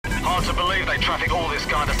Hard to believe they traffic all this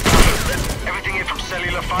kind of stuff. Everything here from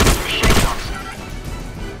cellular phones to machine guns.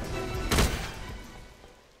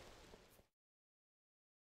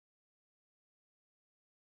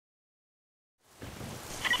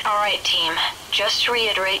 Alright team, just to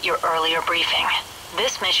reiterate your earlier briefing.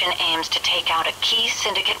 This mission aims to take out a key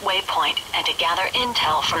syndicate waypoint and to gather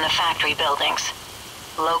intel from the factory buildings.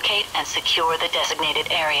 Locate and secure the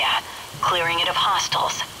designated area, clearing it of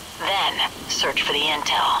hostiles. Then, search for the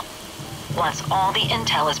intel. Once all the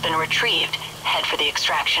intel has been retrieved, head for the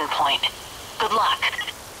extraction point. Good luck.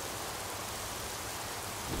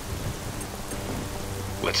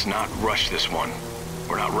 Let's not rush this one.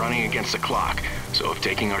 We're not running against the clock, so if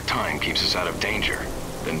taking our time keeps us out of danger,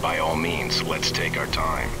 then by all means, let's take our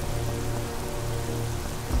time.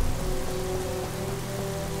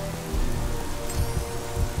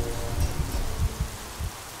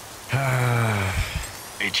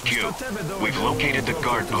 HQ, we've located the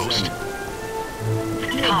guard post.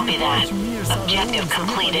 Copy that. Objective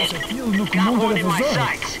completed. Got one in my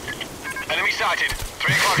sights. Enemy sighted.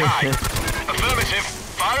 3 o'clock high. Affirmative.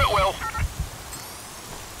 Fire at will.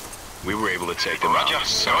 We were able to take them Roger.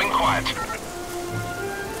 out. Going quiet.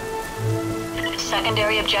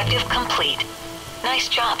 Secondary objective complete. Nice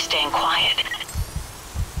job staying quiet.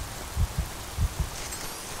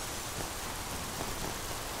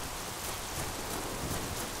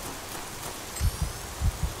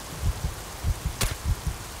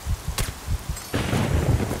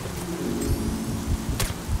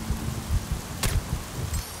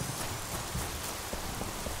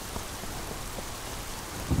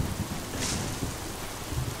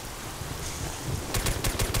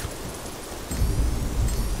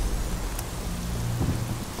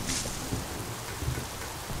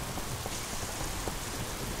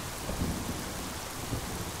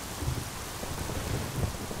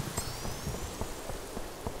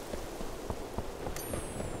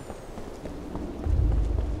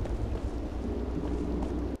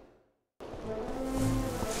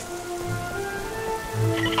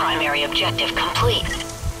 Primary objective complete.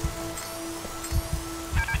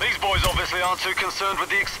 These boys obviously aren't too concerned with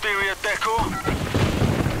the exterior decor.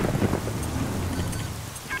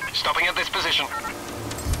 Stopping at this position.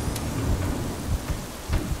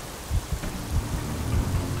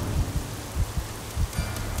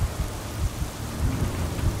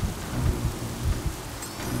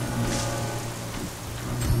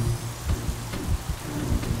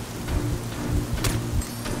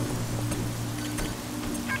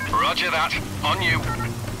 Roger that. On you.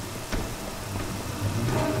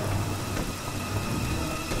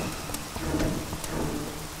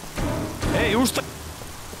 Hey, usta...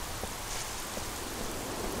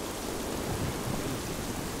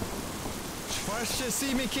 Špašće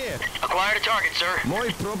si mi ke? Acquired a target, sir.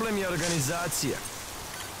 Moj problem je organizacija.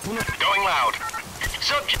 Puno... Going loud.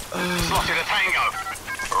 Subject. Slotted a tango.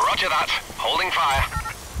 Roger that. Holding fire.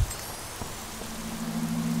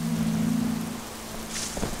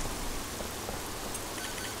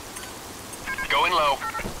 Going low.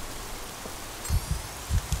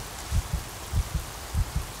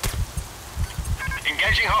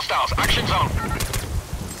 Engaging hostiles. Action zone.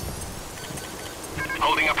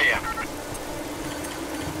 Holding up here.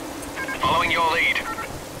 Following your lead.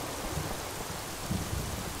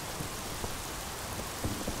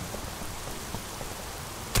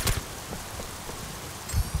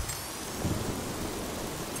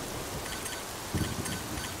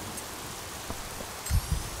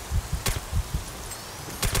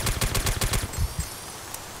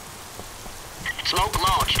 Smoke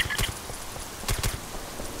launched.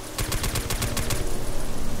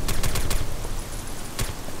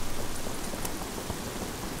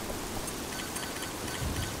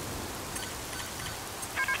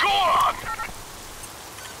 Go on!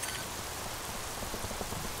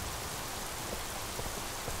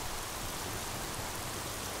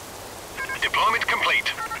 Deployment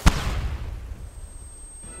complete.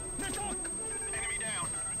 Enemy down.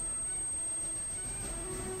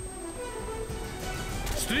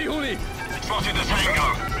 Spotted the tango.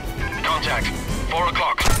 Contact. 4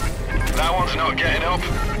 o'clock. That one's not getting up.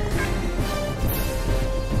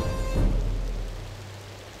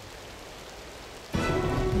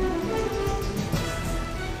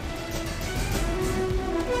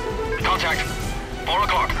 Contact. 4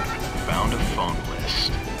 o'clock. Found a phone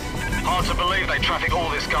list. Hard to believe they traffic all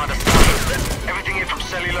this kind of stuff. Everything here from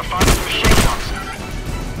cellular phones to machine guns.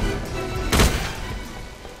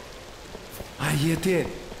 A je te...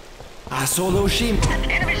 A solo shim...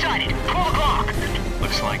 Enemy sighted. 12 o'clock.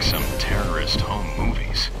 Looks like some terrorist home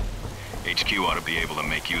movies. HQ ought to be able to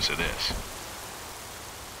make use of this.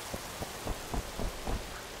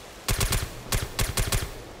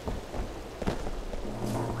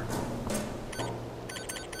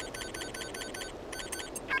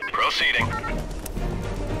 proceeding.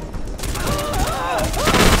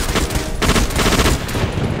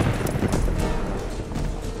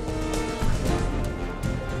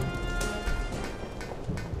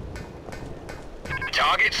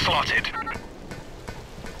 Target slotted.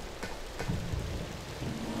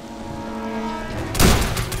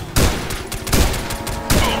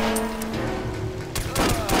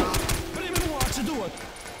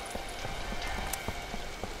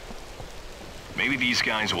 Maybe these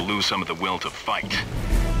guys will lose some of the will to fight,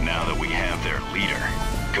 now that we have their leader.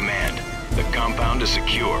 Command, the compound is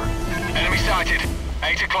secure. Enemy sighted.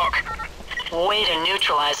 8 o'clock. Way to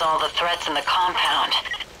neutralize all the threats in the compound.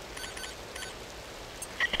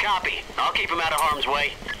 Copy. I'll keep him out of harm's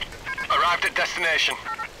way. Arrived at destination.